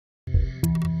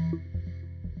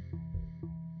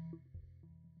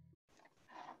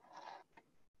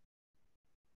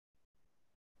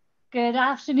Good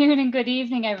afternoon and good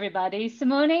evening, everybody.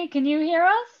 Simone, can you hear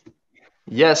us?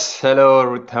 Yes, hello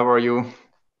Ruth, how are you?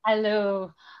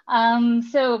 Hello.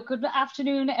 So good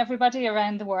afternoon, everybody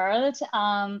around the world.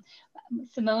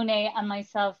 Simone and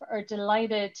myself are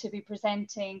delighted to be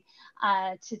presenting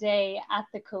today at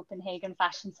the Copenhagen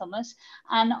Fashion Summit.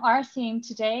 And our theme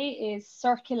today is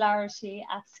circularity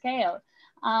at scale.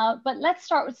 But let's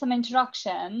start with some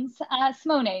introductions.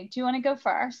 Simone, do you want to go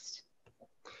first?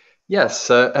 Yes,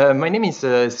 my name is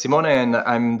Simone and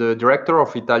I'm the director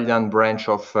of Italian branch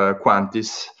of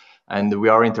Quantis, and we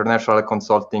are international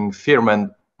consulting firm,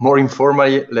 and more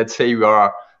informally, let's say we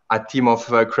are a team of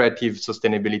creative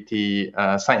sustainability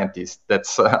scientists.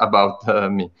 That's about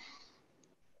me.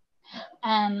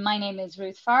 And my name is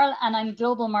Ruth Farrell, and I'm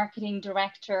Global Marketing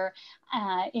Director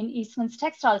in Eastman's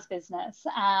Textiles business,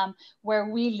 where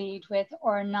we lead with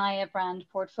our Naya brand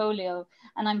portfolio,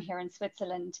 and I'm here in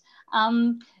Switzerland.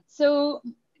 So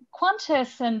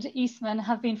Qantas and Eastman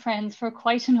have been friends for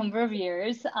quite a number of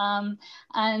years, and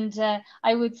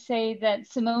I would say that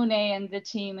Simone and the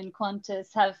team in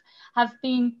Qantas have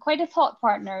been quite a thought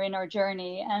partner in our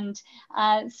journey. And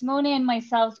Simone and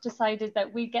myself decided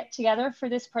that we'd get together for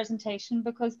this presentation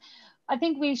because I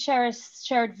think we share a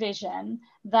shared vision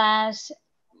that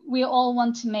we all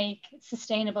want to make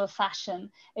sustainable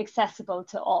fashion accessible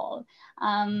to all.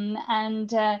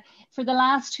 For the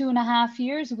last 2.5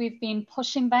 years, we've been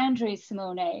pushing boundaries,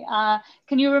 Simone.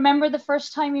 Can you remember the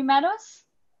first time you met us?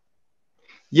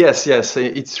 Yes,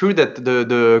 it's true that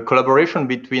the collaboration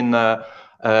between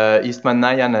Eastman,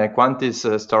 Naya and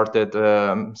Quantis started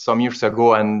some years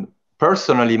ago, and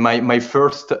personally, my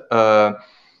first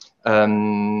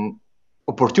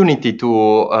opportunity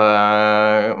to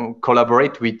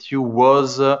collaborate with you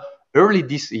was early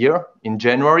this year in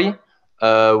January,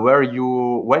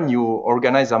 when you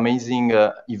organized amazing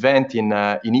event in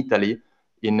Italy,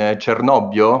 in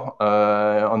Cernobbio,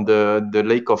 on the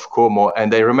Lake of Como.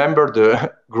 And I remember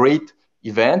the great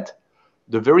event,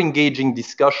 the very engaging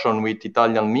discussion with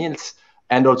Italian mills,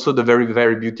 and also the very,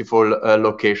 very beautiful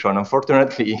location.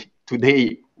 Unfortunately,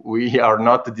 today we are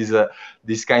not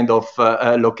this kind of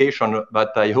location,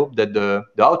 but I hope that the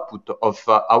output of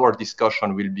our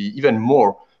discussion will be even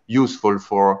more useful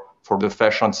for the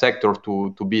fashion sector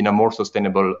to be in a more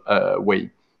sustainable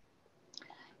way.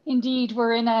 Indeed,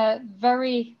 we're in a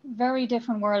very, very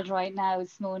different world right now,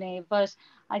 Simone, but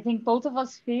I think both of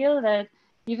us feel that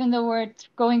even though we're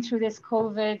going through this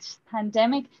COVID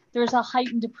pandemic, there's a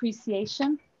heightened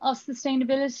appreciation of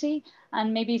sustainability,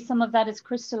 and maybe some of that is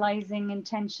crystallizing in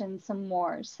tension some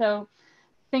more. So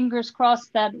fingers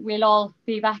crossed that we'll all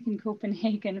be back in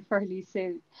Copenhagen fairly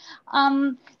soon.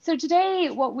 So today,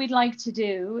 what we'd like to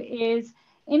do is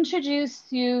introduce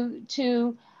you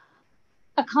to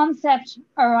a concept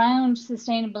around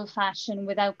sustainable fashion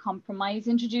without compromise,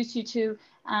 introduce you to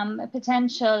a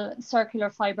potential circular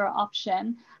fiber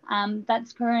option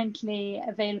that's currently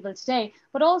available today,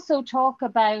 but also talk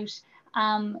about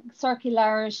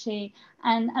circularity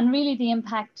and really the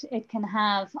impact it can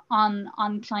have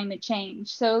on climate change.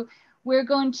 So we're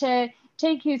going to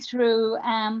take you through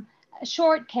a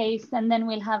short case, and then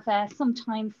we'll have some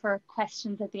time for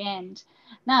questions at the end.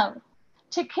 Now,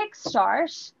 to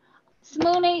kickstart,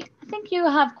 Simone, I think you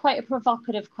have quite a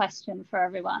provocative question for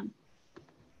everyone.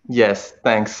 Yes,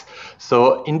 thanks.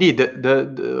 So indeed,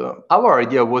 our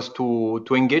idea was to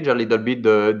engage a little bit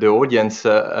the audience,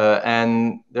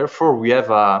 and therefore we have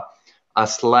a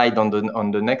slide on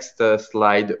the next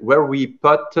slide where we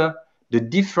put the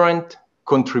different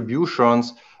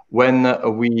contributions when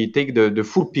we take the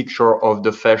full picture of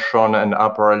the fashion and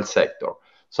apparel sector.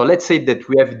 So let's say that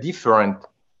we have different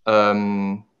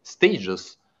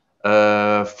stages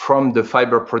from the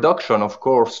fiber production, of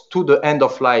course, to the end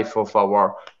of life of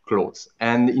our clothes.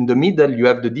 And in the middle, you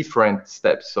have the different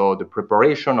steps. So the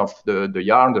preparation of the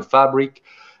yarn, the fabric,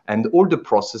 and all the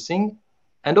processing.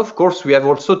 And of course, we have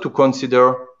also to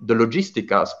consider the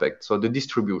logistic aspect, so the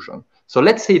distribution. So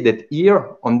let's say that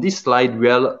here on this slide,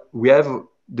 we have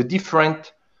the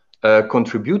different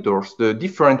contributors, the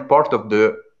different part of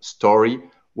the story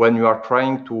when you are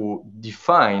trying to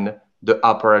define the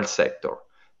apparel sector.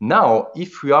 Now,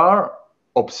 if we are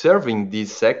observing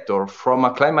this sector from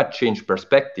a climate change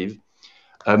perspective,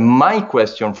 my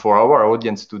question for our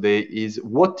audience today is,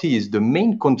 what is the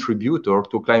main contributor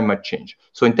to climate change?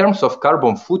 So in terms of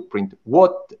carbon footprint,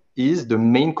 what is the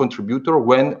main contributor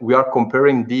when we are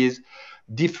comparing these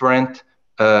different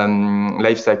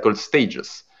life cycle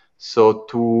stages? So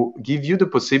to give you the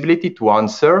possibility to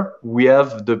answer, we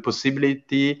have the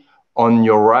possibility on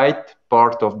your right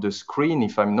part of the screen,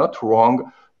 if I'm not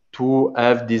wrong, to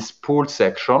have this pool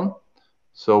section.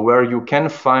 So where you can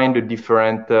find a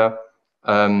different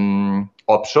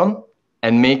option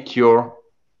and make your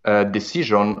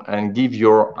decision and give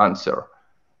your answer.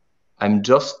 I'm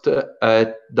just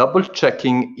double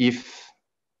checking if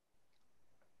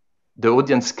the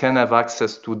audience can have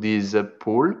access to this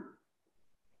pool.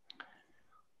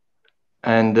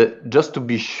 And just to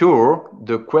be sure,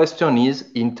 the question is,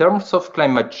 in terms of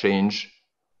climate change,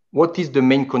 what is the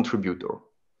main contributor?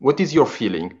 What is your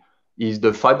feeling? Is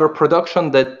the fiber production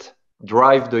that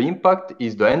drives the impact?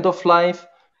 Is the end of life?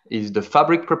 Is the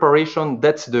fabric preparation?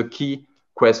 That's the key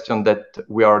question that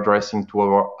we are addressing to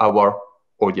our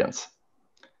audience.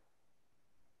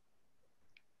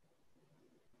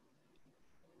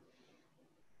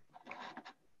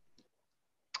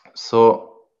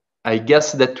 So I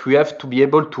guess that we have to be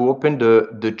able to open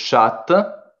the chat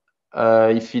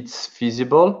if it's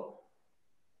feasible.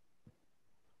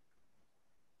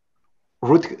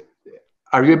 Ruth,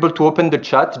 are you able to open the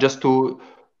chat just to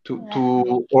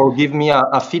or give me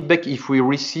a feedback if we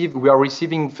are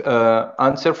receiving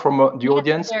answer from the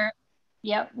audience?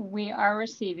 Yeah, we are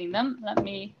receiving them. Let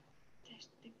me.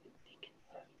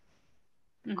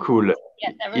 Cool.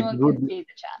 Yes, everyone can see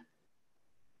the chat.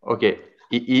 Okay.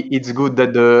 It's good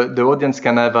that the audience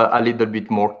can have a little bit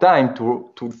more time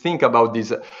to think about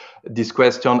this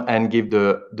question and give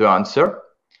the answer.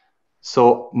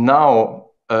 So now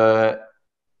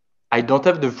I don't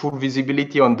have the full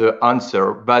visibility on the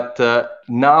answer, but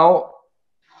now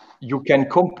you can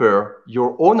compare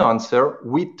your own answer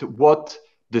with what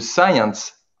the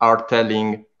science are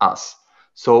telling us.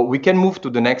 So we can move to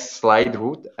the next slide,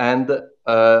 Ruth, and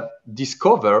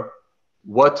discover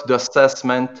what the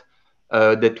assessment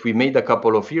that we made a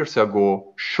couple of years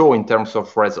ago show in terms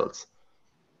of results.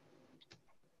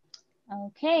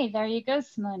 Okay, there you go,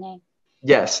 Simone.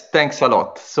 Yes, thanks a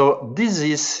lot. So this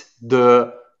is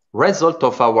the result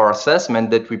of our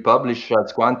assessment that we published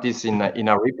at Quantis in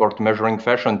a report measuring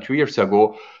fashion 2 years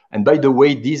ago. And by the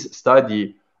way, this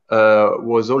study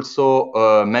was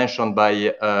also mentioned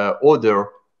by other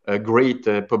great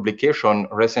publication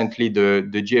recently, the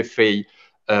GFA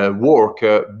work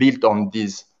built on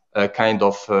this kind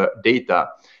of data.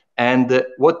 And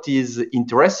what is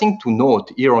interesting to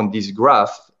note here on this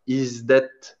graph is that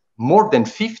more than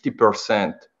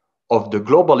 50% of the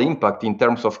global impact in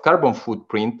terms of carbon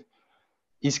footprint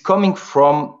is coming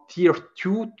from tier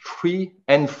 2, 3,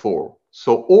 and 4.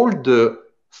 So all the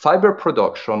fiber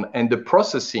production and the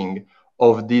processing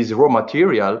of this raw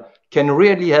material can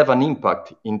really have an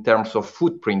impact in terms of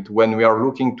footprint when we are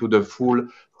looking to the full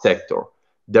sector.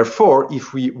 Therefore,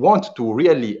 if we want to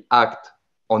really act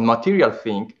on material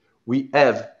thing, we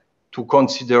have to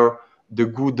consider the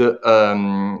good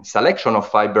selection of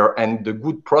fiber and the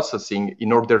good processing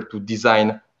in order to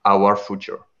design our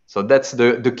future. So that's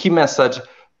the key message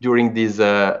during this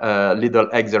little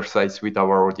exercise with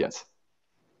our audience.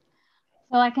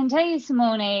 So I can tell you,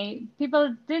 Simone,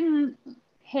 people didn't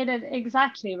hit it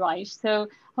exactly right. So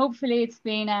hopefully it's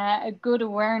been a good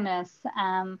awareness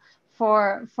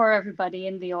for everybody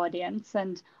in the audience.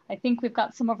 And I think we've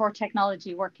got some of our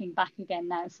technology working back again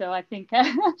now. So I think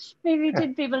maybe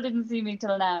people didn't see me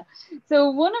till now. So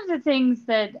one of the things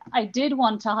that I did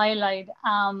want to highlight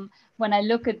when I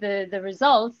look at the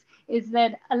results is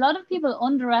that a lot of people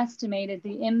underestimated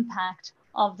the impact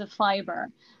of the fiber.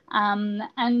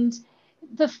 And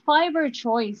the fiber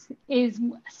choice is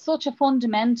such a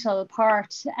fundamental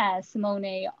part,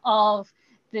 Simone, of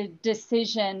the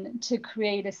decision to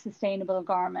create a sustainable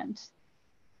garment.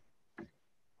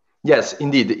 Yes,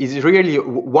 indeed. It's really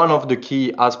one of the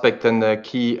key aspects and the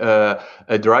key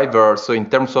drivers. So in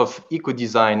terms of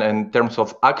eco-design and in terms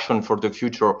of action for the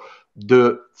future,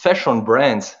 the fashion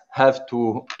brands have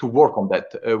to work on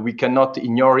that. We cannot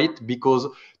ignore it because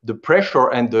the pressure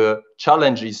and the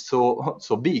challenge is so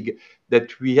big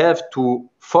that we have to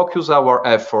focus our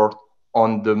effort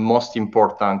on the most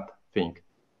important thing.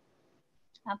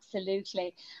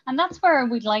 Absolutely. And that's where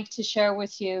we'd like to share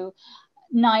with you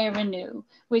Naya Renew,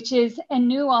 which is a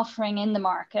new offering in the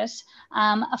market,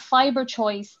 a fiber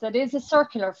choice that is a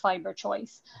circular fiber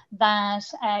choice that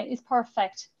is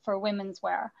perfect for women's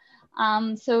wear.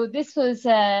 So this was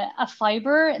a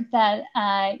fiber that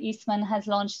Eastman has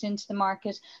launched into the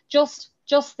market just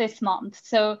this month.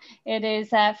 So it is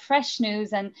fresh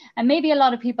news and maybe a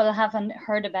lot of people haven't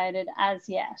heard about it as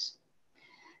yet.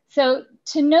 So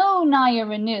to know Naya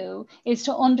Renew is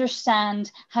to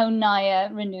understand how Naya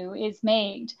Renew is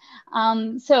made.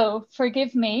 So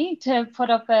forgive me to put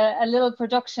up a little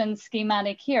production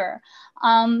schematic here.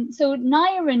 So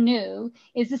Naya Renew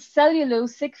is a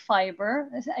cellulosic fiber,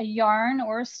 a yarn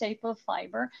or a staple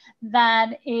fiber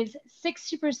that is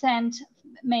 60%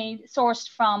 sourced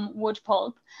from wood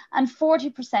pulp and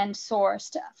 40%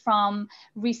 sourced from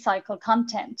recycled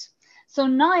content. So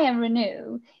Naya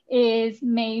Renew is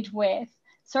made with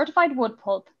certified wood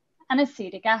pulp and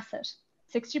acetic acid,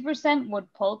 60% wood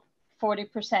pulp,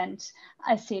 40%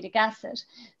 acetic acid.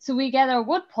 So we get our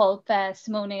wood pulp,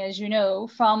 Simone, as you know,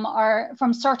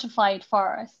 from certified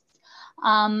forests.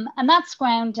 And that's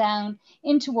ground down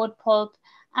into wood pulp.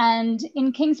 And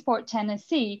in Kingsport,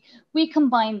 Tennessee, we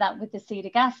combine that with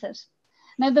acetic acid.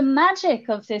 Now, the magic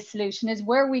of this solution is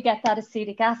where we get that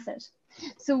acetic acid.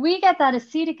 So we get that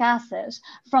acetic acid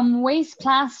from waste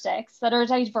plastics that are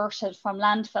diverted from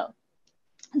landfill.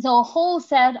 So a whole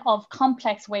set of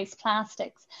complex waste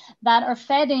plastics that are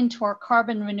fed into our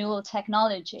carbon renewal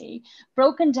technology,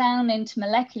 broken down into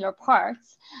molecular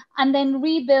parts, and then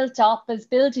rebuilt up as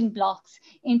building blocks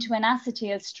into an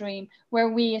acetyl stream where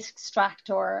we extract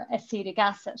our acetic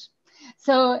acid.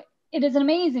 So it is an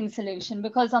amazing solution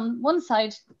because on one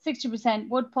side, 60%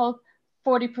 wood pulp,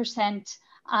 40%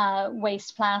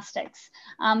 waste plastics.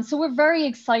 So we're very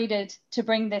excited to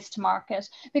bring this to market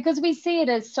because we see it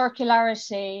as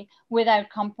circularity without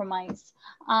compromise.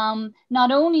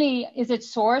 Not only is it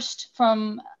sourced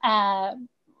from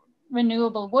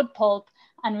renewable wood pulp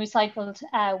and recycled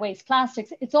waste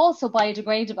plastics, it's also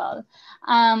biodegradable.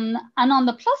 And on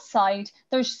the plus side,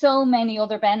 there's so many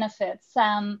other benefits.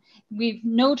 We've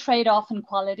no trade-off in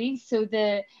quality, so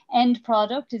the end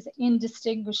product is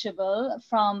indistinguishable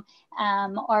from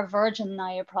our virgin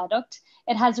Naya product.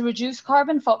 It has a reduced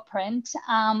carbon footprint,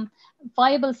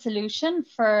 viable solution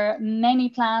for many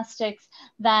plastics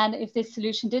that if this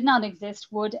solution did not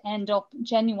exist would end up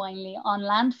genuinely on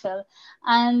landfill.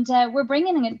 And we're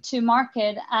bringing it to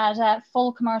market at a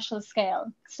full commercial scale.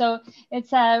 So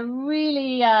it's a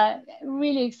really,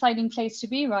 really exciting place to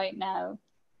be right now.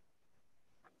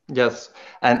 Yes,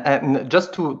 and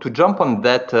just to jump on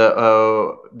that,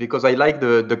 because I like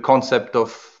the concept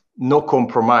of no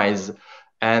compromise.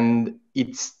 And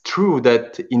it's true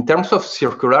that in terms of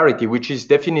circularity, which is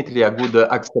definitely a good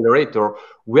accelerator,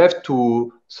 we have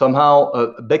to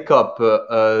somehow back up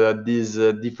these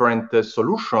different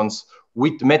solutions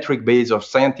with metric-based or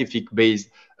scientific-based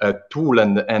tool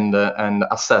and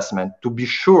assessment to be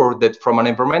sure that from an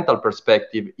environmental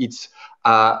perspective, it's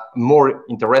a more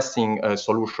interesting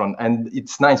solution. And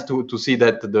it's nice to see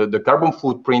that the carbon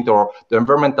footprint or the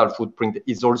environmental footprint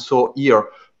is also here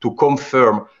to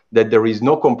confirm that there is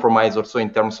no compromise also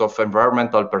in terms of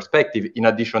environmental perspective, in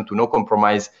addition to no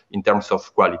compromise in terms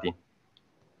of quality.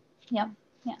 Yeah.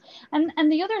 Yeah,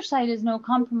 and the other side is no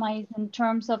compromise in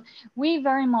terms of we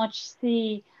very much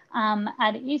see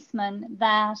at Eastman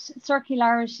that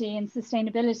circularity and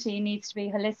sustainability needs to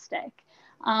be holistic.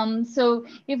 So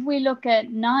if we look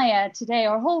at Naya today,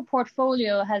 our whole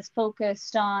portfolio has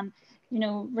focused on,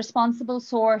 responsible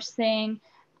sourcing,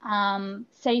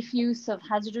 safe use of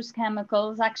hazardous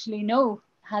chemicals, actually no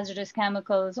hazardous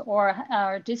chemicals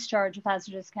or discharge of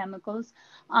hazardous chemicals,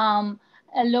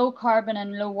 a low carbon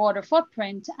and low water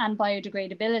footprint, and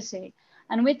biodegradability.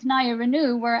 And with Naya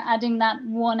Renew, we're adding that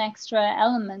one extra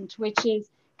element, which is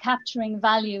capturing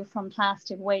value from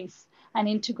plastic waste and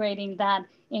integrating that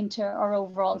into our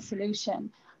overall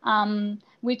solution,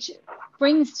 which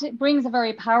brings a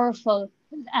very powerful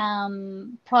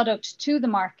product to the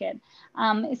market,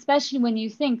 especially when you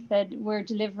think that we're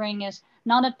delivering it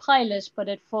not at pilot, but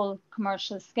at full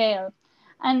commercial scale.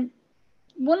 And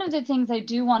one of the things I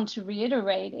do want to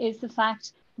reiterate is the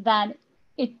fact that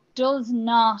it does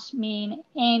not mean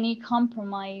any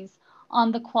compromise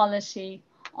on the quality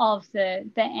of the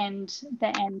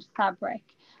end fabric.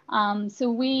 So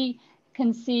we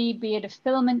can see, be it a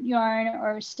filament yarn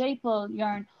or a staple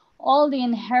yarn, all the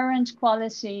inherent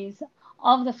qualities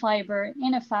of the fiber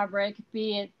in a fabric,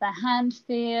 be it the hand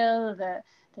feel, the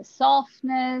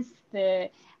softness, the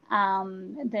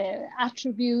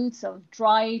attributes of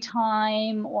dry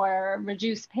time or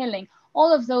reduced pilling,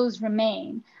 all of those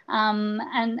remain.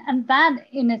 And that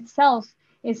in itself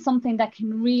is something that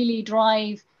can really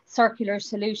drive circular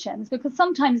solutions, because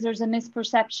sometimes there's a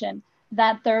misperception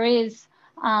that there is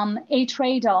a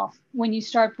trade-off when you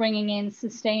start bringing in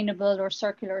sustainable or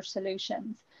circular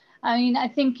solutions. I mean, I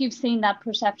think you've seen that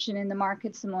perception in the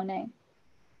market, Simone.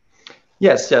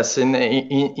 Yes,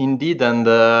 indeed. And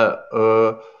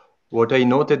what I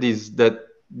noted is that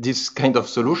this kind of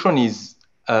solution is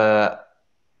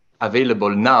available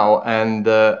now. And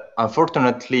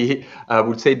unfortunately, I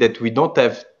would say that we don't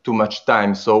have too much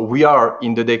time. So we are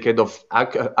in the decade of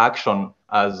action,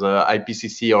 as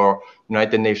IPCC or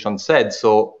United Nations said.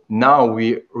 So now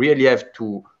we really have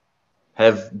to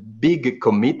have big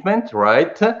commitment,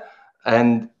 right?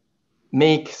 And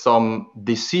make some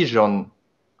decision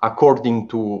according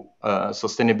to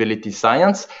sustainability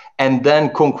science, and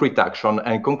then concrete action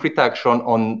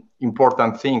on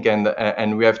important thing,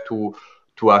 and we have to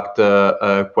act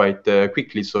quite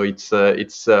quickly. So it's a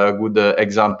good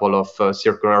example of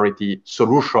circularity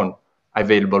solution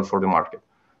available for the market.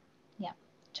 Yeah,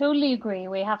 totally agree.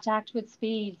 We have to act with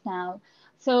speed now.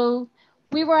 So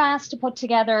we were asked to put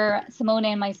together, Simone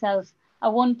and myself,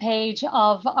 a one page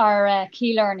of our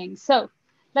key learnings. So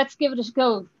let's give it a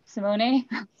go, Simone.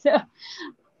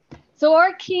 So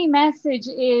our key message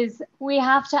is we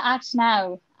have to act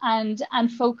now and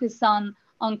focus on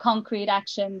concrete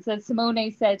actions. As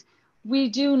Simone said, we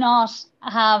do not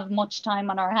have much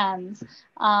time on our hands.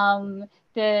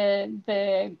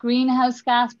 The greenhouse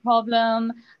gas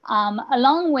problem,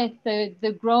 along with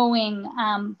the growing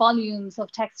volumes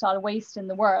of textile waste in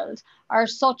the world, are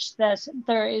such that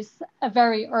there is a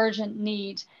very urgent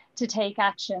need to take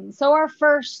action. So our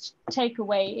first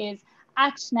takeaway is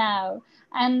act now.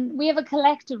 And we have a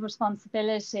collective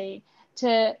responsibility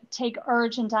to take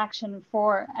urgent action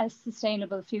for a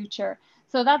sustainable future.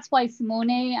 So that's why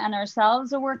Simone and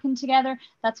ourselves are working together.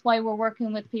 That's why we're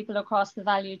working with people across the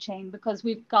value chain, because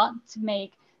we've got to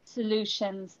make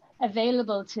solutions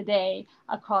available today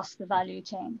across the value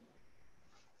chain.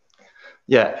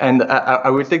 Yeah, and I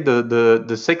will take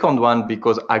the second one,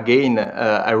 because again,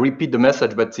 I repeat the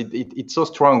message, but it's so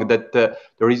strong that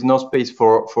there is no space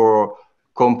for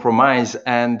compromise.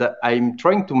 And I'm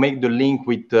trying to make the link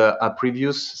with a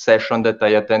previous session that I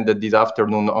attended this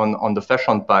afternoon on the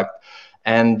Fashion Pact.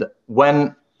 And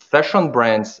when fashion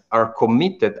brands are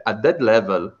committed at that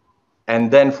level,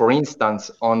 and then, for instance,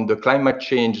 on the climate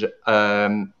change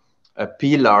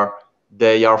pillar,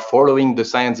 they are following the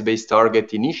Science-Based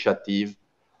Target Initiative.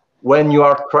 When you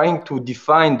are trying to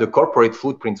define the corporate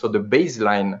footprint, so the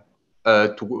baseline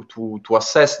to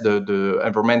assess the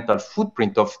environmental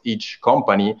footprint of each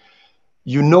company,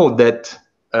 you know that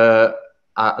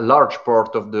a large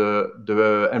part of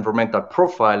the environmental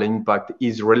profile impact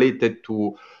is related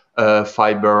to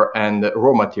fiber and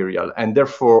raw material. And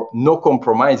therefore, no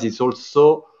compromise is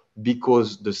also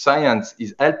because the science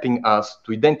is helping us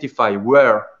to identify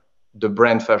where the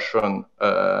fashion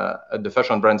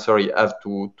brand, have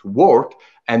to work,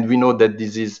 and we know that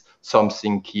this is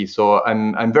something key. So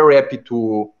I'm very happy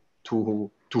to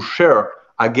share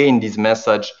again this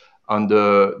message on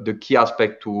the key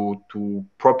aspect to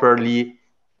properly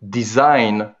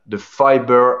design the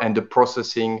fiber and the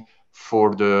processing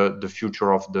for the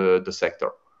future of the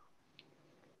sector.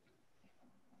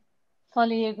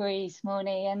 Fully agree, Simone.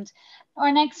 And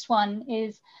our next one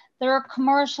is there are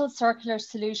commercial circular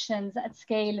solutions at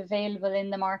scale available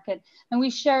in the market. And we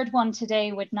shared one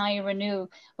today with Naya Renew,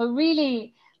 but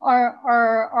really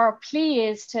our plea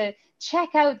is to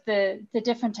check out the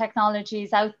different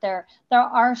technologies out there. There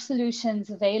are solutions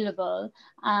available,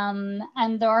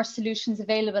 and there are solutions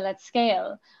available at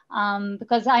scale.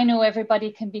 Because I know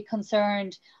everybody can be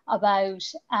concerned about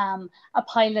a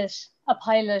pilot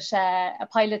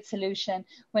solution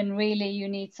when really you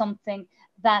need something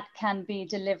that can be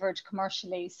delivered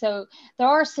commercially. So there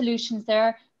are solutions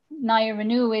there. Naya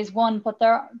Renew is one, but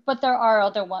there are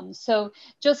other ones. So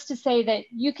just to say that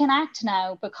you can act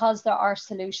now because there are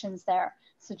solutions there.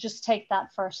 So just take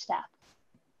that first step.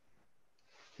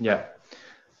 Yeah.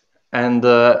 And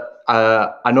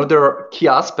another key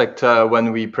aspect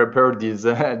when we prepared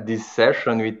this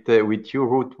session with you,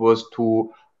 Ruth, was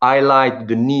to highlight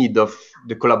the need of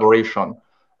the collaboration.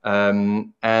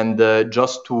 And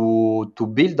just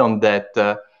to build on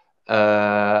that,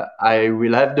 I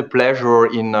will have the pleasure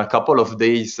in a couple of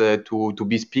days to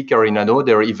be speaker in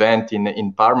another event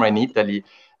in Parma, in Italy.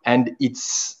 And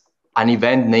it's an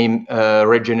event named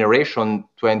Regeneration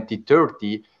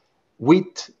 2030,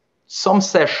 with some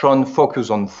session focus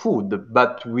on food,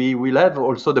 but we will have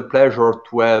also the pleasure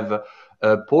to have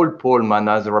Paul Polman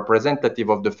as a representative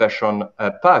of the Fashion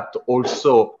Pact,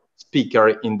 also speaker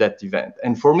in that event.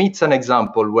 And for me, it's an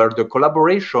example where the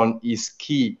collaboration is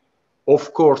key,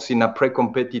 of course, in a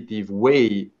pre-competitive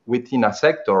way within a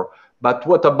sector. But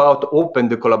what about open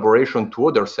the collaboration to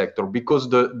other sectors? Because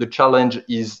the challenge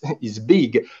is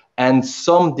big, and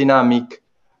some dynamic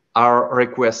are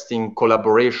requesting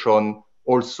collaboration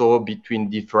also between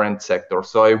different sectors.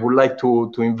 So I would like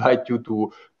to invite you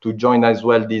to join as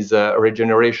well this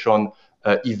regeneration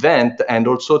event, and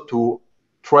also to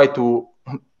try to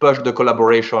push the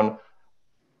collaboration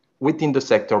within the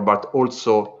sector, but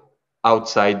also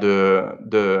outside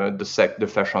the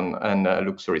fashion and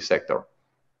luxury sector.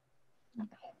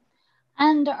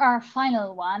 And our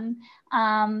final one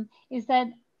is that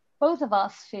both of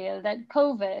us feel that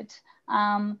COVID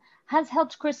has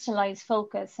helped crystallize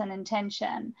focus and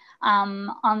intention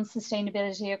on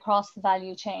sustainability across the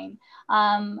value chain.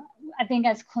 I think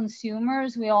as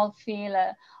consumers, we all feel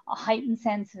a heightened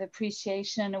sense of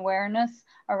appreciation and awareness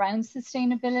around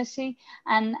sustainability,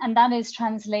 and that is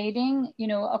translating, you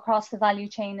know, across the value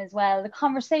chain as well. The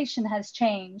conversation has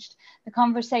changed. The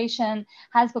conversation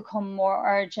has become more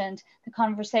urgent. The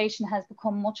conversation has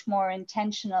become much more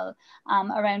intentional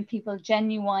around people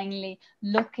genuinely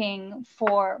looking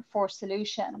for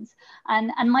solutions.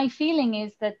 And my feeling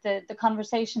is that the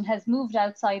conversation has moved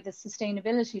outside the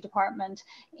sustainability department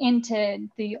into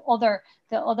the other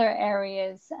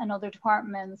areas and other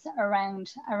departments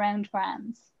around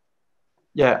brands.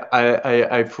 Yeah,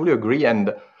 I fully agree.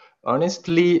 And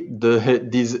honestly,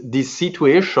 this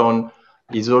situation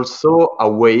is also a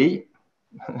way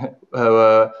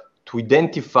to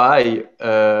identify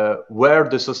where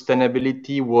the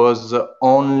sustainability was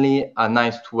only a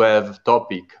nice to have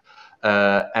topic.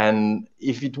 And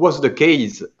if it was the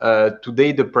case,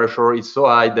 today the pressure is so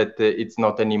high that it's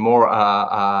not anymore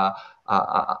a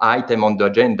item on the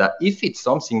agenda. If it's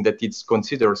something that it's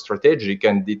considered strategic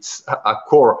and it's a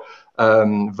core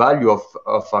value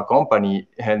of a company,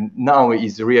 and now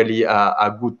is really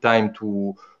a good time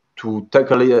to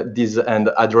tackle this and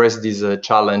address this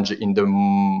challenge in the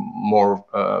more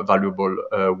valuable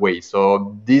way.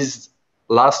 So this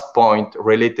last point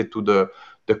related to the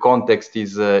context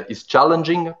is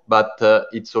challenging, but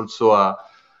it's also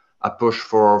a push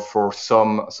for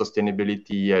some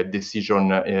sustainability decision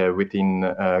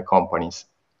within companies,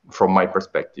 from my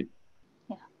perspective.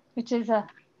 Yeah, which is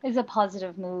a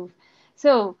positive move.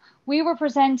 So we were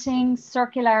presenting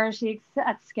circularity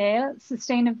at scale,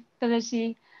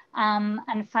 sustainability,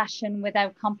 and fashion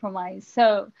without compromise.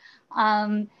 So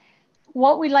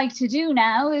what we'd like to do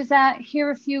now is hear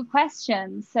a few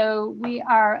questions. So we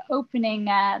are opening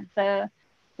the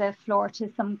floor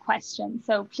to some questions.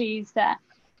 So please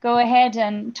go ahead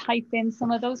and type in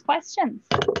some of those questions.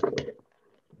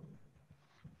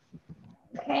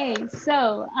 Okay,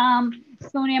 so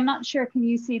Simone, I'm not sure, can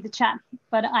you see the chat,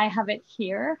 but I have it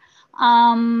here.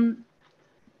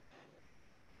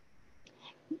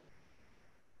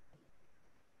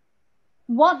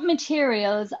 What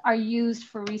materials are used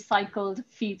for recycled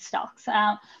feedstocks?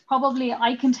 Probably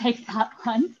I can take that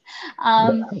one.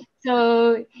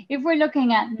 So if we're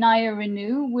looking at Naya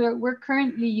Renew, we're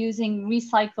currently using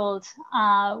recycled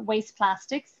waste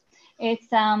plastics.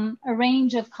 It's a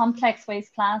range of complex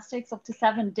waste plastics, up to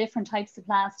 7 different types of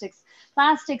plastics.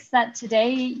 Plastics that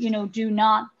today, you know, do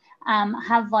not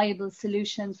have viable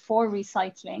solutions for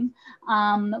recycling.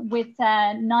 With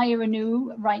Naya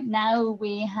Renew, right now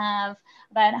we have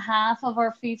about half of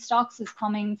our feedstocks is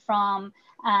coming from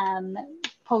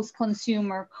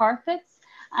post-consumer carpets.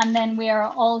 And then we are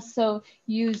also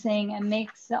using a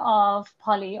mix of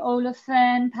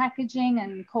polyolefin packaging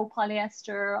and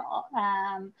copolyester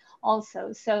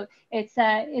also. So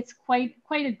it's quite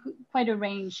a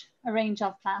range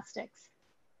of plastics.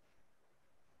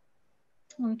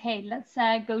 Okay, let's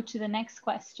go to the next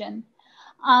question.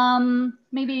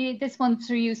 Maybe this one's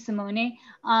for you, Simone.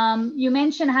 You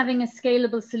mentioned having a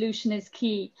scalable solution is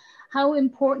key. How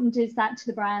important is that to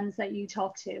the brands that you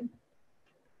talk to?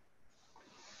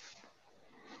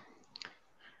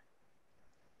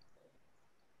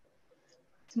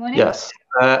 Simone? Yes.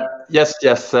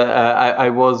 Yes. I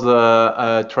was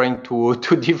trying to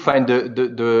define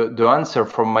the answer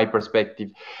from my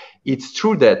perspective. It's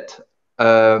true that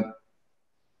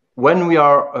when we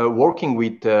are working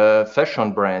with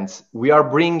fashion brands, we are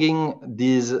bringing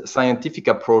this scientific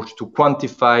approach to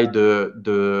quantify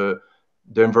the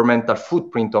environmental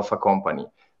footprint of a company.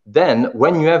 Then,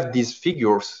 when you have these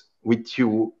figures with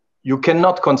you, you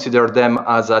cannot consider them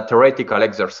as a theoretical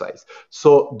exercise.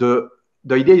 So the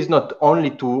idea is not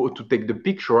only to take the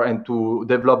picture and to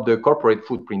develop the corporate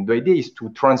footprint. The idea is to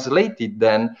translate it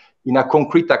then in a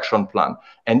concrete action plan.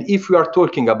 And if we are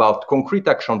talking about concrete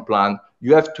action plan,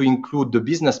 you have to include the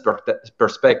business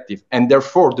perspective, and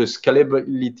therefore the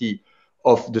scalability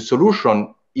of the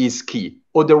solution is key.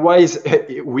 Otherwise,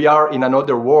 we are in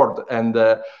another world. And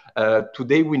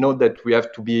today we know that we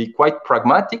have to be quite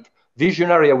pragmatic,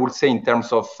 visionary, I would say, in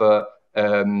terms of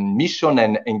mission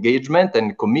and engagement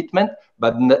and commitment,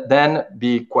 but then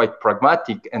be quite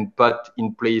pragmatic and put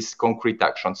in place concrete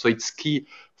action. So it's key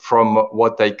from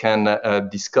what I can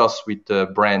discuss with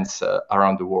brands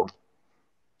around the world.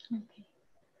 Okay.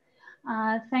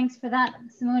 Thanks for that,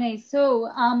 Simone. So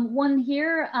one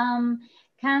here,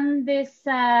 can this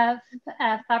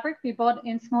fabric be bought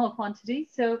in small quantities?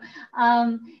 So,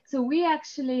 so we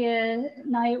actually,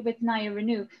 with Naya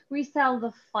Renew, we sell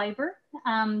the fiber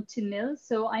to mills.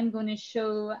 So I'm going to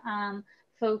show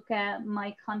folk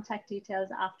my contact details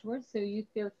afterwards. So you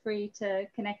feel free to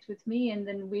connect with me, and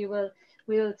then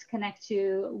we'll connect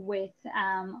you with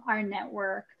our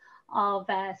network of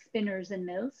spinners and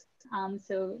mills.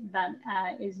 So that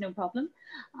is no problem.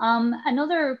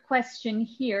 Another question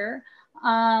here.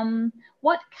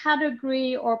 What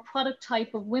category or product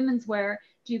type of women's wear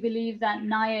do you believe that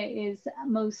Naya is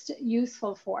most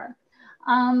useful for?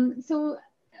 So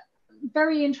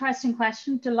very interesting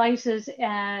question. Delighted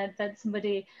that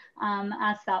somebody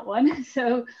asked that one.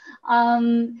 So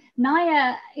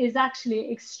Naya is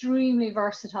actually extremely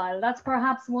versatile. That's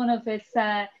perhaps one of its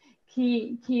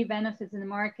key benefits in the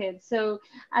market. So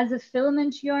as a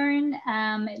filament yarn,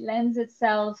 it lends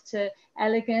itself to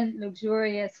elegant,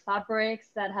 luxurious fabrics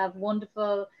that have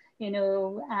wonderful, you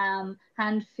know,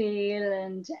 hand feel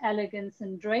and elegance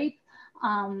and drape.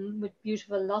 With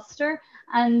beautiful luster,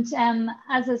 and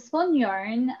as a spun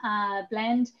yarn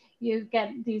blend, you get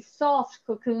these soft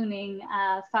cocooning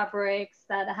fabrics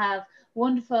that have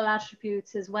wonderful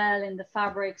attributes as well in the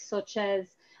fabrics, such as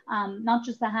not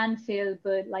just the hand feel,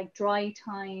 but like dry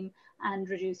time and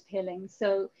reduced pilling.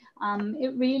 So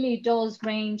it really does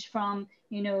range from,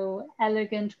 you know,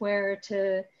 elegant wear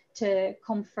to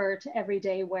comfort,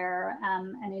 everyday wear,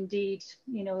 and indeed,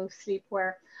 you know,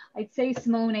 sleepwear. I'd say,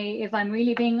 Simone, if I'm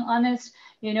really being honest,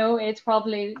 you know, it's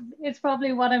probably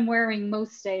what I'm wearing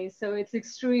most days. So it's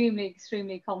extremely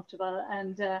comfortable,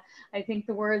 and I think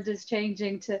the world is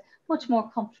changing to much more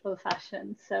comfortable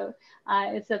fashion. So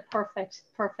it's a perfect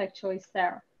choice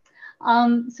there.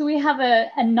 So we have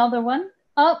another one.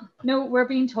 Oh, no, we're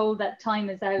being told that time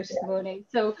is out, Simone.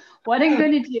 So what I'm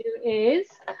going to do is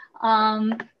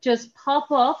just pop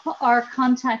up our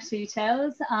contact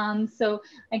details. So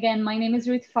again, my name is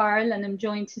Ruth Farrell, and I'm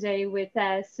joined today with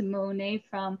Simone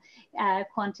from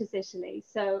Qantas Italy.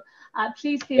 So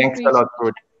please feel free to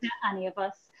contact any of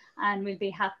us, and we'll be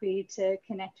happy to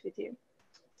connect with you.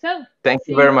 So thank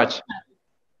you very much.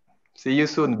 See you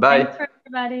soon. Bye. Thanks for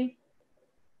everybody.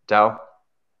 Ciao.